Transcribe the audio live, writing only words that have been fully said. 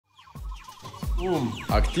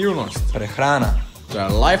Aktivnost, prehrana, to je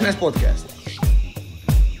Lifeness podcast.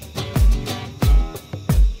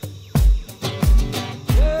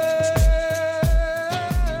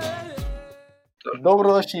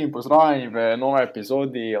 Dobrodošli in pozdravljeni v novi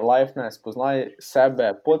epizodi Lifeness Poznaj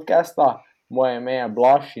sebe podcasta. Moje ime je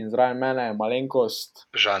Blaž in zraven mene je malenkost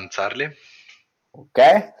Žan Carli. Ok,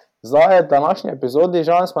 zdaj v današnji epizodi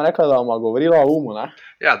Žan smo rekli, da bomo govorili o umu, ne?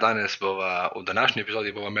 Ja, danes v današnji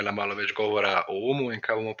epizodi bomo imeli malo več govora o umu in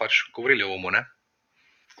kaj bomo pač govorili o umu, ne?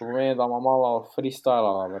 To pomeni, da ima malo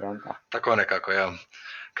freestyle varianta. Tako nekako, ja.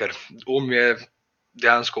 Ker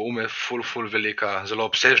dejansko um je ful velika, zelo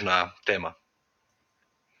obsežna tema.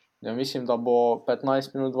 Ja, mislim, da bo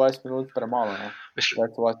 15 minut, 20 minut premalo, ne?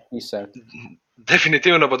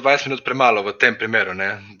 Definitivno bo 20 minut premalo v tem primeru,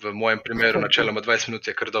 ne? V mojem primeru načeloma 20 minut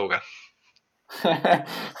je kar dolga.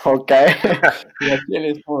 Ok,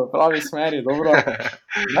 začeli smo v pravi smeri, dobro.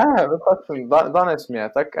 Ne, danes mi je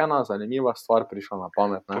tako ena zanimiva stvar prišla na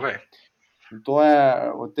pamet, ne? Povej. To je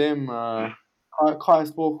o tem, kaj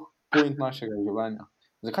je sploh point našega življenja.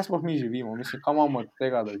 Zakaj sploh mi živimo? Mislim, kaj imamo od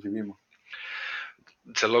tega, da živimo?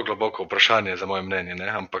 Celo globoko vprašanje za moje mnenje, ne?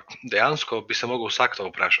 Ampak dejansko bi se mogel vsak to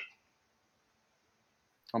vprašati.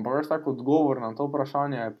 Ampak veš, tako odgovor na to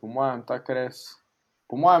vprašanje je po mojem tako res,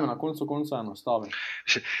 po mojem na koncu enostaven.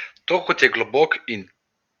 To, kot je globok in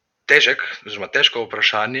težek, oziroma težko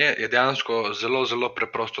vprašanje, je dejansko zelo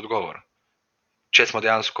preprost odgovor. Če smo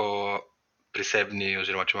dejansko prisebni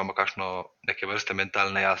oziroma če imamo kakšno neke vrste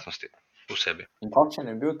mentalne jasnosti v sebi. In kakšen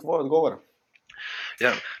je bil tvoj odgovor?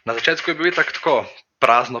 Ja, na začetku je bil tako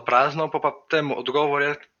prazno, pa potem odgovor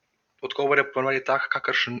je ponovadi tak,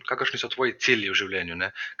 kakršni so tvoji cilji v življenju, ne?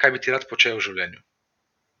 Kaj bi ti rad počel v življenju?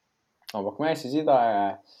 Ampak meni se zdi, da je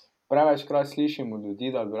prevečkrat slišimo ljudi,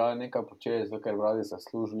 da bi radi nekaj počeli, zato ker bi radi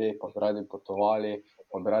zaslužili, pa bi radi potovali,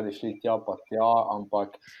 pa bi radi šli tja pa tja,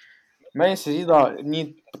 ampak meni se zdi, da ni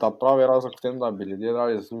ta pravi razlog v tem, da bi ljudje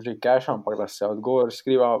radi zaslužili cash, ampak da se odgovor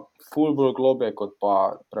skriva ful bolj globje, kot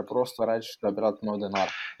pa preprosto reči, da bi rad imel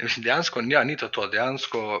denar. Ja, mislim, dejansko, ja, ni to.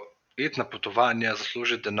 Dejansko iti na potovanja,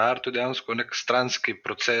 zaslužiti denar, to je dejansko nek stranski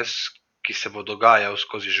proces, ki se bo dogajal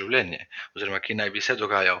skozi življenje, oziroma ki naj bi se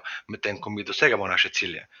dogajal medtem, ko mi dosegamo naše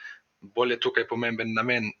cilje. Bolj je tukaj pomemben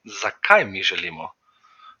namen, zakaj mi želimo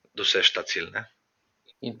doseči ta cilj, ne?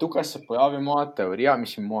 In tukaj se pojavi moja teorija,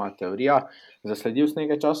 zasledil sem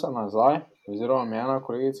nekaj časa nazaj, oziroma mi je ena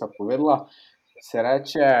kolegica povedala, se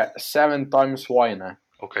reče 7 times why, ne?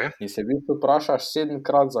 Okay. In se v bistvu vprašaš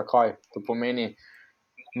 7-krat zakaj. To pomeni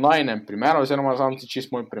najnem primeru, oziroma znam ti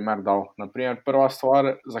čisto moj primer dal. Naprimer, prva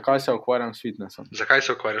stvar, zakaj se ukvarjam s fitnessom? Zakaj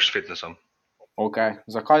se ukvarjaš s fitnessom? Ok,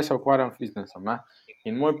 zakaj se ukvarjam s fitnessom, ne?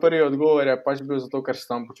 In moj prvi odgovor je pač bil zato, ker se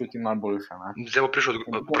tam počutim najboljše, ne? Zdaj bo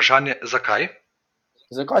prišlo vprašanje, zakaj?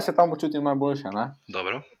 Zakaj se tam počutim najboljše, ne?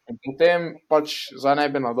 Dobro. In potem pač zdaj ne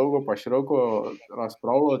bi na dolgo pa široko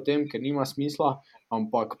razpravljal o tem, ker nima smisla,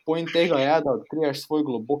 ampak point tega je, da odkriješ svoj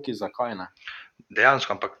globoki zakaj, ne?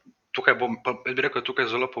 Dejansko, ampak bi rekel, tukaj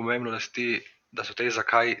je zelo pomembno, da so te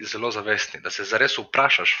zakaj zelo zavestni, da se zares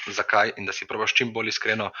vprašaš zakaj in da si probaš čim bolj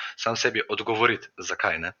iskreno sam sebi odgovoriti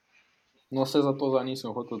zakaj, ne? No, se zato zdaj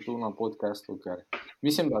nisem hotel tu na podcastu, ker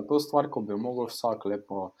mislim, da je to stvar, ko bi mogel vsak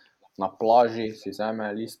lepo na plaži si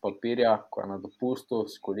vzame list papirja, ko je na dopustu,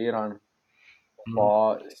 skoliran,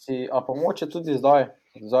 pa mogoče tudi zdaj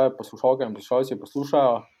poslušalke in poslušalci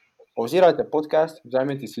poslušajo, pauzirajte podcast,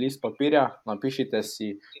 vzemite si list papirja, napišite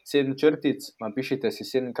si 7 črtic, napišite si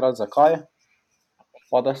 7-krat zakaj,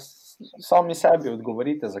 pa da sami sebi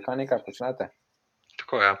odgovorite, zakaj nekaj počnete.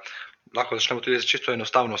 Tako je. Lahko začnemo tudi z čisto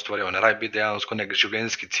enostavno stvarjo, ne rabi biti dejansko nek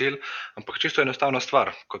življenjski cilj, ampak čisto enostavna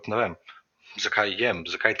stvar, kot ne vem, zakaj jem,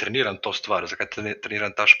 zakaj treniram to stvar, zakaj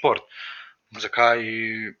treniram ta šport, zakaj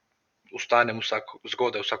vstanem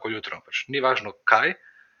zgodaj vsako jutro. Pač ni važno kaj,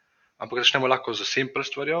 ampak začnemo lahko z simple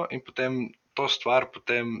stvarjo in potem to stvar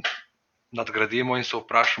nadgradimo in se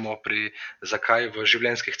vprašamo pri zakaj v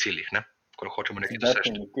življenjskih ciljih, ne? Ko hočemo nekaj doseči.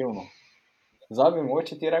 Definitivno. Zdaj bi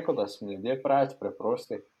mogoče ti rekel, da smo ljudje preveč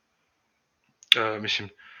preprosti. Mislim,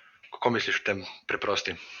 kako misliš v tem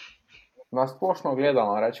preprosti? Na splošno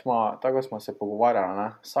gledano, rečemo, tako smo se pogovarjali, ne?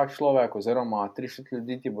 Vsak človek oziroma 3-4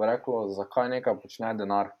 ljudi ti bo reklo, zakaj nekaj počne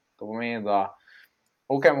denar. To pomeni, da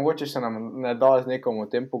ok, mogoče se nam ne da z nekom o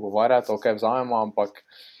tem pogovarjati, ok, vzamemo, ampak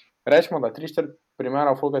rečemo, da 3-4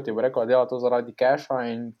 primera folka ti bo rekla, dela to zaradi keša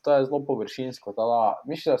in to je zelo površinsko.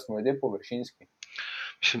 Mislim, da smo ljudje površinski.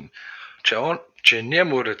 Mislim, če je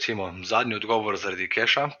njemu recimo zadnji odgovor zaradi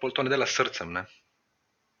keša, pol to ne dela s srcem, ne?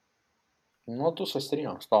 No, tu se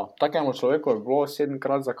strinjam. Takemu človeku je bilo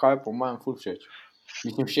 7-krat zakaj po mojem ful všeč.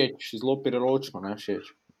 Mislim všeč, zelo priročno, ne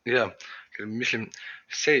všeč. Ja, ker mislim,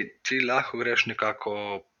 sej ti lahko greš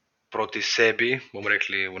nekako proti sebi, bomo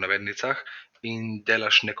rekli v navednicah, in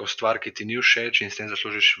delaš neko stvar, ki ti ni všeč in s tem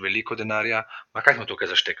zaslužiš veliko denarja. Ma kaj smo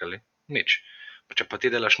tukaj zaštekali? Nič. Pa če pa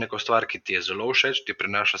ti delaš neko stvar, ki ti je zelo všeč, ti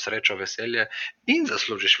prinaša srečo, veselje in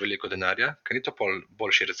zaslužiš veliko denarja, ker ni to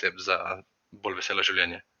boljši recept za bolj veselo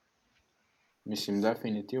življenje. Mislim,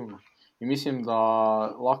 definitivno. In mislim, da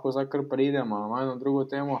lahko zdaj kar preidemo na eno drugo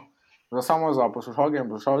temo. Zdaj samo za poslušalke in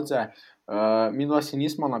poslušalce, mi dva si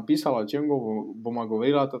nismo napisali, o čem bomo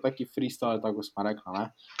govorila, to je taki freestyle, tako smo rekli, ne.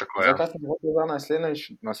 Tako Zdaj, ja. kaj sem hotel zdaj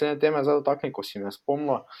naslednje teme zdaj dotakniti, ko si me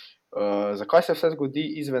spomnil, zakaj se vse zgodi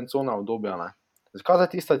izven cone obdobja, ne. Zakaj za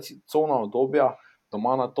tista cona obdobja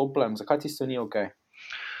doma na toplem, zakaj tisto ni okej?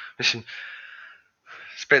 Mislim,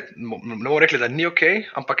 spet, ne bomo rekli, da ni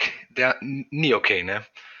okej, ampak ni okej, ne.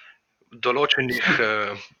 Določenih,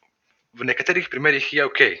 v nekaterih primerih je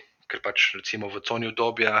okej, ker pač recimo v coni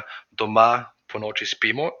obdobja doma ponoči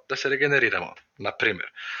spimo, da se regeneriramo, na primer.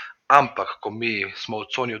 Ampak, ko mi smo v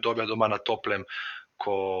coni obdobja doma na toplem,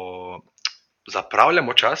 ko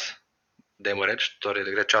zapravljamo čas, dajmo reči, torej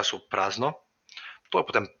da gre čas v prazno,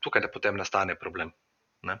 tukaj potem nastane problem,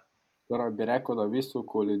 ne. Torej bi rekel, da v bistvu,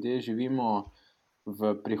 ko ljudje živimo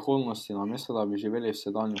v prihodnosti, namesto da bi živeli v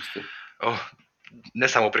sedanjosti. Ne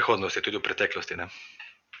samo v prihodnosti, tudi v preteklosti, ne.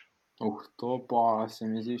 To pa se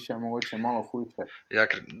mi zdi še mogoče malo hujše. Ja,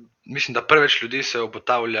 ker mislim, da preveč ljudi se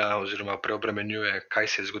obotavlja oziroma preobremenjuje, kaj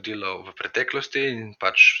se je zgodilo v preteklosti in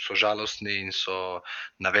pač so žalostni in so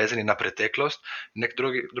navezani na preteklost. Nek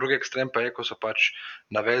drugi ekstrem pa je, ko so pač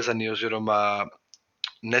navezani oziroma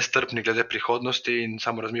nestrpni glede prihodnosti in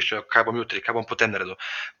samo razmišljajo, kaj bom jutri, kaj bom potem naredil.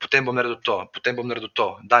 Potem bom naredil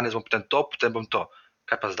to, danes bom potem bom to.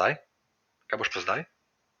 Kaj pa zdaj? Kaj boš pa zdaj?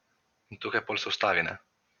 In tukaj pol se ustavi, ne.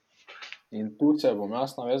 In tu se bom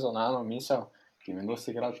jaz navezal na eno misel, ki mi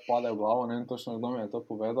dostikrat pade v glavo, ne vem točno, kdo mi je to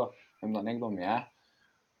povedal, vem, da nekdo mi je.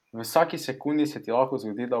 V vsaki sekundi se ti lahko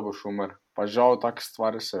zgodi, da boš umrl. Pa žal taka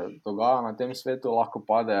stvar se dogaja na tem svetu, lahko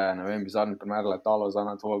pade, ne vem, bizarni primer, letalo zdaj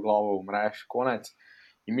na tvojo glavo, umreš, konec.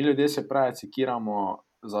 In mi ljudje se preveč sekiramo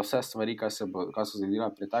za vse stvari, kaj so zgodile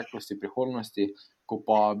v preteklosti, prihodnosti, ko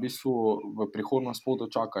pa v bistvu v prihodnost pol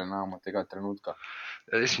dočakali ne bomo tega trenutka.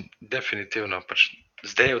 Mislim, definitivno, pač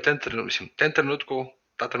zdaj v tem trenutku,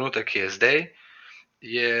 ta trenutek, ki je zdaj,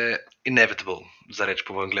 je inevitable, za reči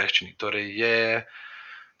po angleščini. Torej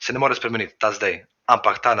se ne more spremeniti, ta zdaj.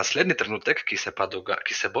 Ampak ta naslednji trenutek, ki se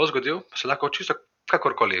bo zgodil, se lahko čisto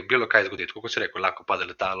kakorkoli, bilo kaj zgodi, tako kot si rekel, lahko pade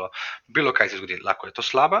letalo, bilo kaj se zgodi, lahko je to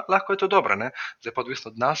slaba, lahko je to dobra, ne. Zdaj pa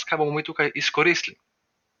odvisno od nas, kaj bomo mi tukaj izkoristili.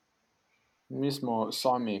 Mi smo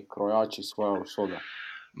sami krojači svoje usode.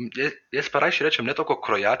 Jaz pa rajši rečem ne toliko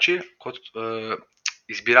krojači, kot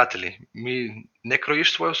izbiratelji. Mi ne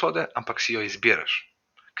krojiš svoje usode, ampak si jo izbiraš.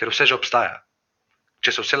 Ker vse že obstaja.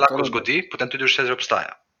 Če se vse lahko zgodi, potem tudi vse že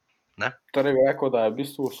obstaja. Torej bi rekel, da je v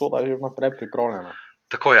bistvu usoda že vnaprej pripravljena.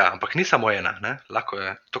 Tako ja, ampak ni samo ena, ne. Lahko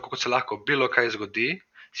je, tako kot se lahko bilo kaj zgodi,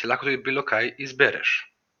 si lahko tudi bilo kaj izbereš.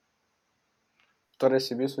 Torej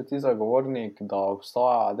si v bistvu ti zagovornik, da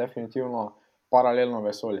obstaja definitivno paralelno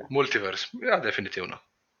vesolje. Multiverz, ja, definitivno.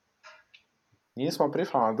 Nismo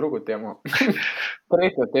prišli na drugo temo.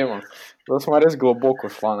 Tretjo temo. Zdaj smo res globoko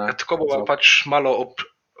šla, ne. Tako bova pač malo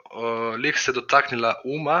glih se dotaknila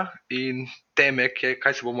uma in teme,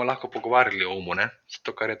 kaj se bomo lahko pogovarjali o umu, ne.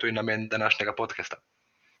 Zato, kar je tudi namen današnjega podcasta.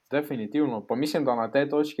 Definitivno. Pa mislim, da na tej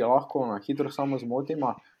točki lahko na hitro samo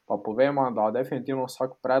zmotima, pa povemo, da definitivno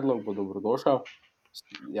vsak predlog bo dobrodošel.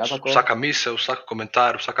 Ja, tako? Vsaka misel, vsak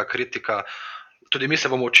komentar, vsaka kritika, tudi mi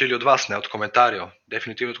se bomo učili od vas, ne, od komentarjev.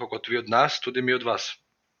 Definitivno tako kot vi od nas, tudi mi od vas.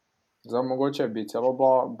 Zdaj mogoče bi celo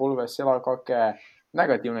bila bolj vesela kake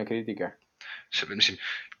negativne kritike. Mislim,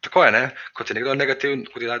 tako je, ne, ko ti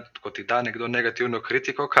da nekdo negativno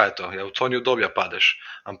kritiko, kaj je to? Ja, v coni obdobja padeš,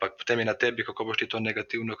 ampak potem je na tebi, kako boš ti to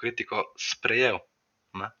negativno kritiko sprejel,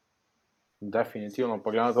 ne. Definitivno,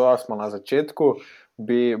 pa glede na to, da smo na začetku,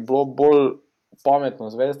 bi bilo bolj pametno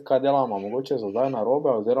zvesti, kaj delamo mogoče za zdaj narobe,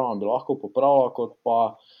 oziroma bi lahko popravila, kot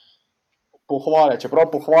pa pohvale. Čeprav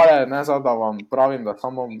pohvale, ne zdaj, da vam pravim, da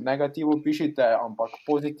samo negativo pišite, ampak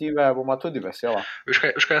pozitive bom tudi vesela.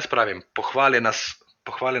 Veš kaj jaz pravim? Pohvale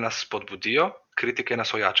nas spodbudijo, kritike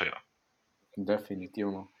nas ojačajo.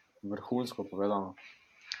 Definitivno. Vrhunsko povedano.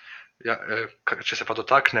 Ja, če se pa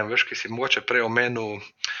dotaknem, veš, ki si mogoče prej omenil,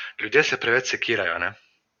 ljudje se preveč sekirajo, ne.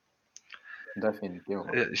 Definitivno.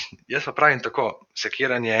 Jaz pa pravim tako,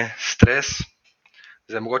 sekiranje, stres,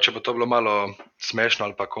 zdaj mogoče bo to bilo malo smešno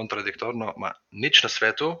ali pa kontradiktorno, nič na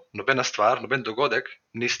svetu, nobena stvar, noben dogodek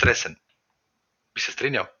ni stresen. Bi se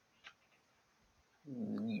strinjal?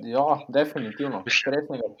 Ja, definitivno.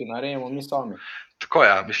 Stresnega, ki naredimo mi sami. Tako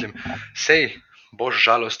ja, mislim, sej boš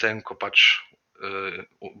žalosten, ko pač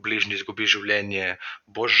bližnji izgubi življenje,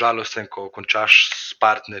 boš žalosten, ko končaš s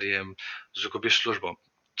partnerjem, izgubiš službo.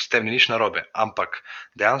 S tem ni nič narobe, ampak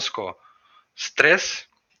dejansko stres,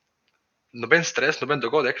 noben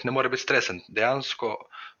dogodek ne more biti stresen. Dejansko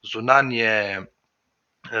zunanji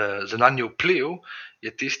vpliv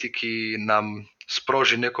je tisti, ki nam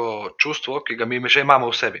sproži neko čustvo, ki ga mi že imamo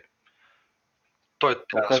v sebi. To je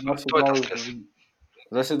ta stres.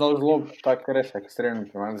 Zdaj si dal zelo tak res ekstremni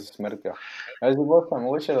primer za smrtjo. Jaz bi bolj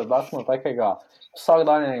mogoče dodatno takega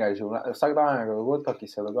vsakdanjega dogodka,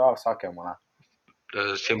 ki se dogaja vsakemu, ne.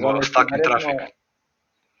 Recimo s takim trafik.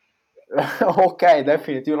 Ok,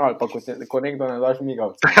 definitivno, ali pa ko nekdo ne daš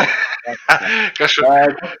migavca.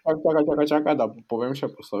 Čakaj, da povem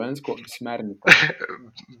še po slovensko, smernika.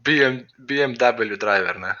 BMW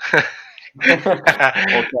driver, ne.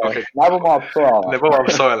 Okay. Ne bomo obsojali. Ne bomo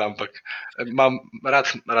obsojali, ampak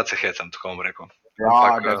rad se hecam, tako bom rekel.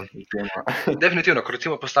 Ja, definitivno, ko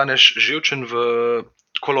recimo postaneš živčen v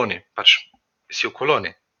koloni, pač si v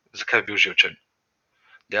koloni, zakaj bi bil živčen?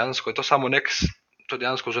 Dejansko je to samo to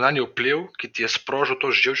dejansko zunanji vpliv, ki ti je sprožil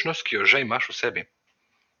to živčnost, ki jo že imaš v sebi.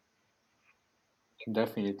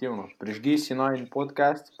 Definitivno. Prižgi si najin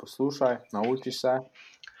podcast, poslušaj, nauči se,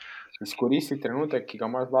 izkoristi trenutek, ki ga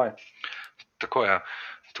imaš zdaj. Tako je.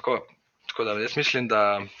 Tako da jaz mislim,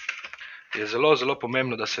 da je zelo, zelo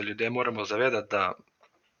pomembno, da se ljudje moramo zavedati, da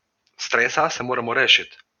stresa se moramo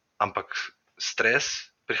rešiti, ampak stres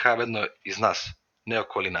prihaja vedno iz nas, ne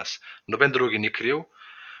okoli nas. Noben drugi ni kriv,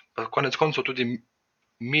 pa konec koncev tudi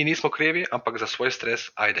mi nismo krivi, ampak za svoj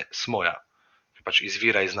stres, smo ja, ki pač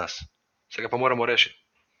izvira iz nas. Se ga pa moramo rešiti.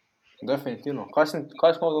 Definitivno. Kaj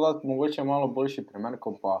smo dodati, mogoče malo boljši primer,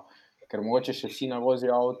 ker mogoče še vsi ne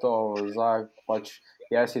vozijo avto, zdaj pač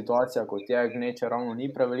je situacija, kot je, gneče ravno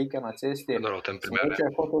ni prevelike na cesti. Dobro, v tem primeru. Mogoče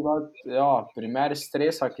je hotel dati, primer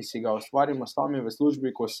stresa, ki si ga ustvarimo sami v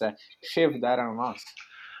službi, ko se šef dere na nas.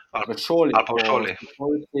 V šoli,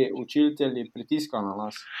 ko učitelji pritiskajo na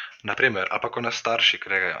nas. Naprimer, ali pa ko nas starši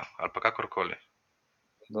kregajo, ali pa kakorkoli.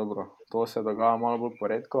 Dobro, to se dogaja malo bolj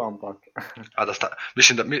poredko, ampak...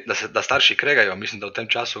 Mislim, da starši kregajo, mislim, da v tem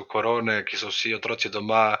času korone, ki so vsi otroci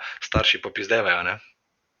doma, starši popizdevajo, ne?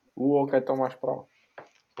 Ok, to imaš prav.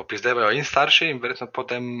 Popizdevajo in starši in verjetno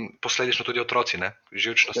potem posledično tudi otroci, ne?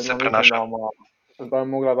 Živčnost se prenaša. Zdaj bi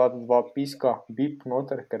mogla dati 2 piska, bip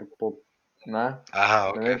noter, ker ne? Aha,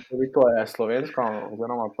 ok. Ne vem, to je slovenska,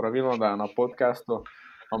 oziroma pravilno, da je na podcastu,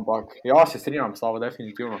 ampak ja, se strinjam s tabo,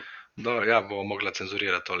 definitivno. Dobro, ja, bomo mogla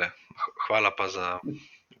cenzurirati tole. Hvala pa za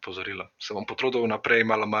upozorilo. Se bom potrudil naprej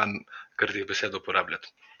malo manj grdih besed uporabljati.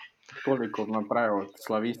 Toliko naprej od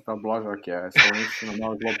slavista Blaža, ki je slovenščina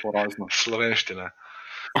malo zelo porazna. Slovenščina.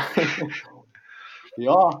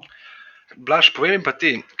 Ja. Blaž, povej mi pa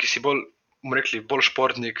ti, ki si bolj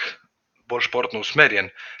športnik, bolj športno usmerjen,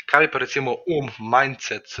 kaj bi pa recimo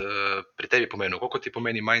mindset pri tebi pomenil? Koliko ti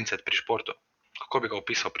pomeni mindset pri športu? Kako bi ga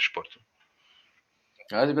opisal pri športu?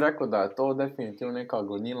 Jaz bi rekel, da je to definitivno neka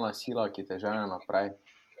gonilna sila, ki te žene naprej.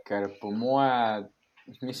 Ker po moje,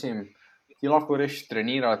 mislim, ti lahko greš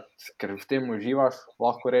trenirati, ker v tem uživaš,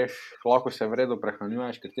 lahko se v redu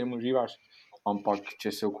prehranjuješ, ker v tem uživaš, ampak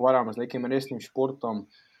če se ukvarjamo z nekim resnim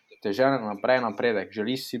športom, te žene napredek.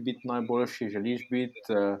 Želiš si biti najboljši, želiš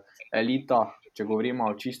biti elita, če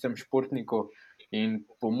govorimo o čistem športniku. In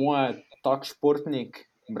po moje, tak športnik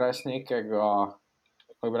brez nekega,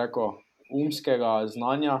 kako bi rekel, umskega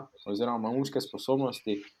znanja oziroma umske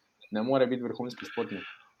sposobnosti ne more biti vrhunski športnik.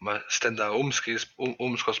 S tem, da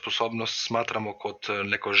umsko sposobnost smatramo kot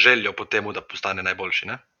neko željo po temu, da postane najboljši,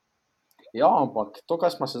 ne? Ja, ampak to,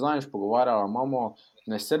 kar smo se zadnjič pogovarjali, imamo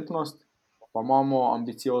nestrpnost, pa imamo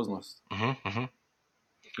ambicioznost.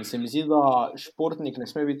 In se mi zdi, da športnik ne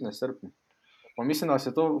sme biti nestrpen. Pa mislim, da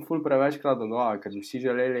se to ful prevečkrat dogaja, ker bi vsi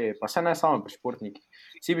želeli, pa se ne samo pri športnikih,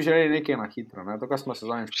 vsi bi želeli nekaj na hitro, ne, to, kar smo se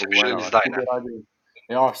zadnjič pogovarjali.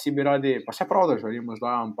 Vsi bi radi, pa se prav, da želimo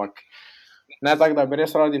zdaj, ampak ne tako, da bi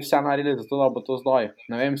res radi vse naredili za to, da bo to zdaj.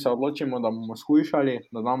 Ne vem, se odločimo, da bomo shujšali,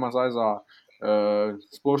 da damo zdaj za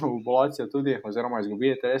splošno populacijo tudi, oziroma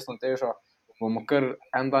izgubili telesno težo, bomo kar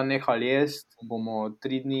en dan nehali jesti, bomo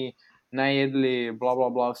 3 dni ne jedli, bla, bla,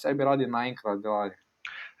 bla, vse bi radi naenkrat delali.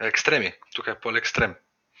 Ekstremi, tukaj pol ekstrem.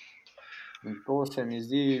 In to se mi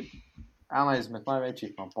zdi ena izmed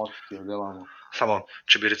največjih napak, ki jo delamo. Samo,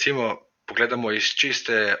 če bi recimo pogledamo iz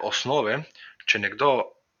čiste osnove, če nekdo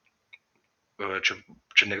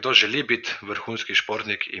želi biti vrhunski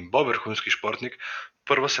športnik in bo vrhunski športnik,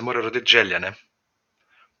 prvo se mora roditi želja, ne?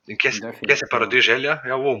 In kje se pa rodi želja?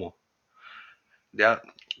 Ja, v umu. Ja,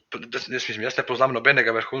 jaz ne poznam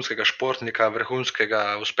nobenega vrhunskega športnika,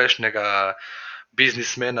 vrhunskega uspešnega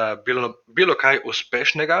biznismena, bilo kaj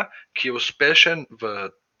uspešnega, ki je uspešen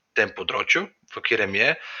v tem področju, v katerem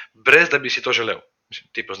je, brez da bi si to želel. Mislim,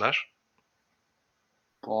 ti poznaš?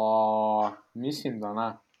 Pa mislim, da ne.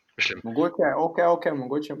 Mislim, Mogoče,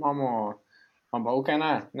 mogoče imamo, ampak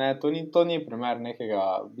ne, to ni primer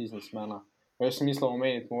nekega biznismena. Jaz sem mislil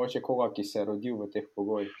omeniti mogoče koga, ki se je rodil v teh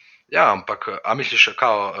pogojih. ja, ampak a misliš,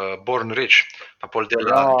 kao Born Rich, pa pol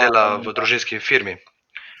Ja, dela v družinski firmi?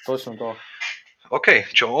 točno to. Ok,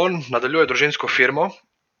 če on nadaljuje družinsko firmo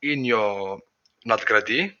in jo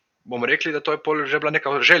nadgradi, bomo rekli, da to je pol že bila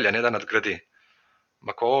neka želja, ne da nadgradi.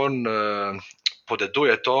 Ampak ko on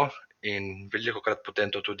podeduje to in veliko krat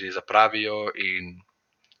potem to tudi zapravijo in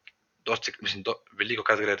veliko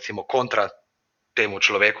krat gre recimo kontra temu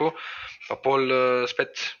človeku, pa pol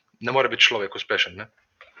spet ne more biti človek uspešen. Ne?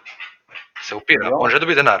 Se upira, Ja. on že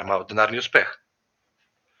dobi denar, ima denarni uspeh.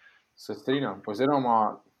 Se strinjam.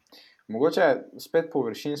 Oziroma, mogoče spet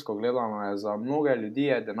površinsko gledano je za mnoge ljudi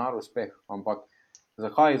je denar uspeh. Ampak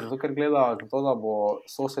zakaj? Zato, ker gledajo zato, da bo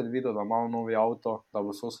sosed videl, da ima novi avto, da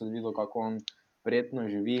bo sosed videl, kako on prijetno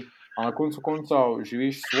živi. A na koncu koncev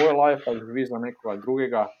živiš svoj life, ali živiš za nekoga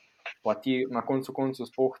drugega, pa ti na koncu koncev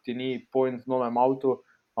sploh ti ni point v novem avtu,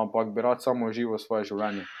 ampak bi rad samo živel svoje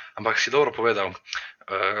življenje. Ampak si dobro povedal,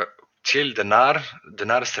 cilj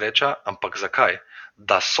denar sreča, ampak zakaj?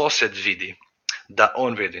 Da sosed vidi, da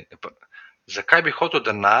on vidi. Zakaj bi hotel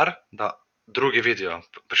denar, da drugi vidijo?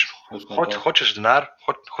 Hočeš denar,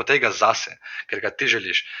 hočeš ga zase, ker ga ti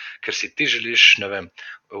želiš. Ker si ti želiš, ne vem,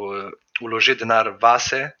 vložiti denar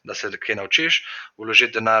vase, da se kaj naučiš,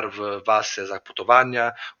 vložiti denar vase za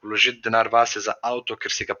potovanja, vložiti denar vase za avto,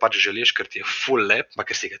 ker si ga pač želiš, ker ti je full lep, pa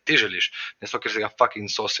ker si ga ti želiš, ne so, ker si ga fucking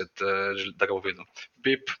sosed, da ga bo videl.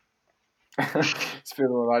 Bip. Spet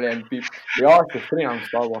bomo dali en pip. Ja, se strinjam s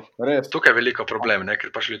tabo, res. Tukaj je veliko problem, ne? Ker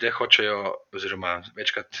pač ljudje hočejo, oziroma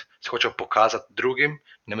večkrat se hočejo pokazati drugim,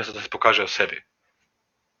 namesto da se pokažejo sebi.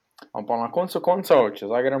 Ampak na koncu koncev, če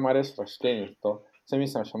zdaj gremo res razkleniti to, se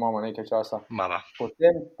mislim, še imamo nekaj časa. Mala.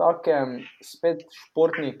 Potem takem spet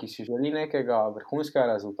športnik, ki si želi nekega vrhunskega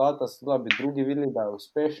rezultata, da bi drugi videli, da je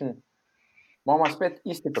uspešen, imamo spet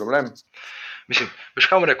isti problem. Mislim, veš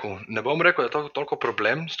kaj bom rekel? Ne bom rekel, da je to toliko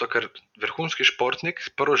problem, zato ker vrhunski športnik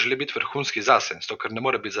prvo želi biti vrhunski zase, zato ker ne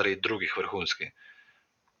more biti zaradi drugih vrhunski.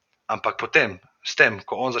 Ampak potem, s tem,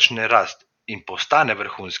 ko on začne rasti in postane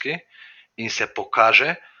vrhunski in se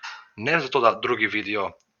pokaže, ne zato, da drugi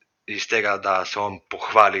vidijo iz tega, da se on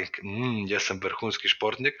pohvali, jaz sem vrhunski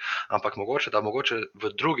športnik, ampak mogoče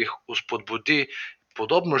v drugih vzpodbudi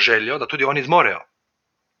podobno željo, da tudi oni zmorejo.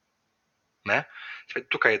 Ne?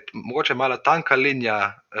 Tukaj je mogoče mala tanka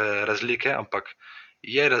linija razlike, ampak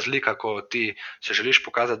je razlika, ko ti se želiš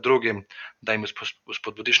pokazati drugim, da jim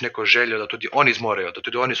vzpodbudiš neko željo, da tudi oni zmorejo, da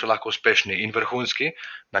tudi oni so lahko uspešni in vrhunski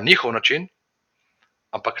na njihov način,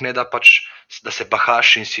 ampak ne da pač, da se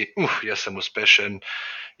bahaš in si, jaz sem uspešen,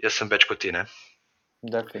 jaz sem več kot ti, ne?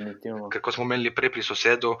 Definitivno. Ker ko smo imeli prej pri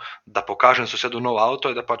sosedu, da pokažem sosedu nov avto,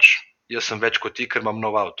 je da pač jaz sem več kot ti, ker imam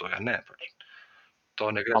nov avto. Ja, ne, pač. To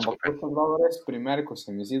ne gre Ampak skupaj. to sem dal res primer, ko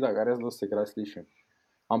se mi zdi, da ga res dosti krat slišim.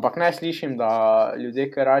 Ampak ne slišim, da ljudje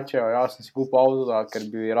kar rečejo, jaz sem si kupil avto, ker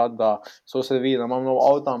bi rad, da sosed vidi, da imam nov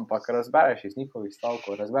avto, ampak razbereš iz njihovih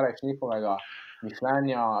stavkov, razbereš njihovega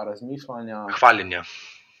mišljenja, razmišljanja. Hvaljenja.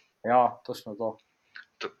 Ja, točno to.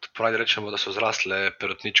 Ponavadi rečemo, da so zrasle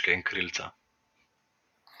perutničke in krilca.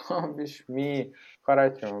 Viš, mi, kaj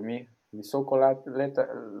rečemo, mi, visoko leta,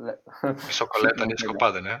 Visoko leta, nizko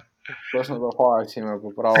pade, ne? točno to, hvala, si me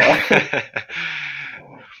popravil.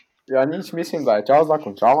 Ja, nič, mislim, da je čas, da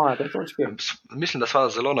končamo na tej točki. Mislim, da sva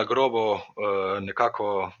zelo na grobo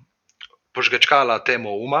nekako požgečkala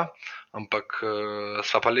temo uma, ampak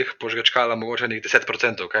sva pa lih požgečkala mogoče nekih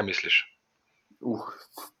 10%, kaj misliš?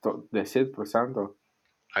 10%?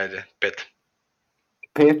 Ajde, 5.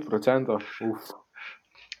 5%?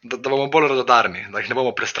 Da bomo bolj radodarni, da jih ne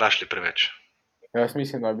bomo prestrašili preveč. Jaz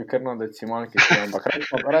mislim, da bi kar na decimalki šli, ampak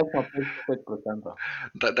rečemo 5%.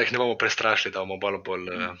 Da jih ne bomo prestrašili, da bomo bolj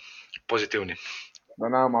pozitivni. Da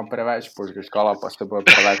nama preveč požgečkala, pa se bojo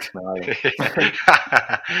preveč smejali.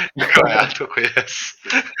 Tako ja, tako jaz.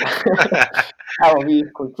 Evo, mi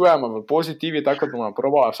končujemo v pozitivi, tako da bomo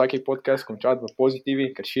probali vsaki podcast končati v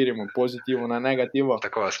pozitivi, ker širimo pozitivo, ne negativo.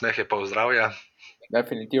 Tako, smeh je pol zdravja.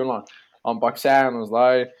 Definitivno, ampak vseeno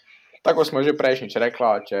zdaj, tako smo že prejšnjič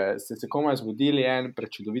rekla, če ste se komaj zbudili en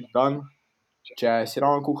prečudovit dan, če si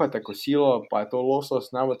ravno kuhate kosilo, pa je to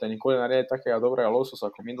losos, ne boste nikoli naredili takega dobrega lososa,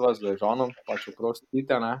 ko mi dva z Dežanom, pač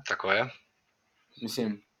oprostite, ne. Tako je.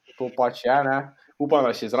 Mislim, to pač je, ne. Upam,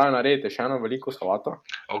 da si zraven naredite še eno veliko solato.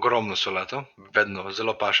 Ogromno solato, vedno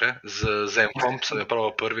zelo paše, z zempom sem jo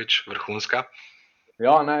probal prvič, vrhunska.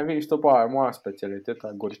 Ja, ne, vidiš, to pa je moja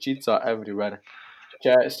specialiteta, gorčica everywhere.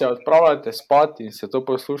 Če se odpravljate spat in ste to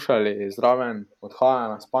poslušali zraven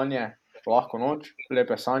odhajanja na spanje, lahko noč,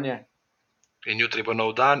 lepe sanje, In jutri bo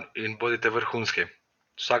nov dan in bodite vrhunski.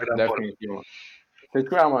 Vsak dan bolj. definitivno. Se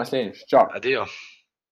čujemo naslednjič, čau. Adijo.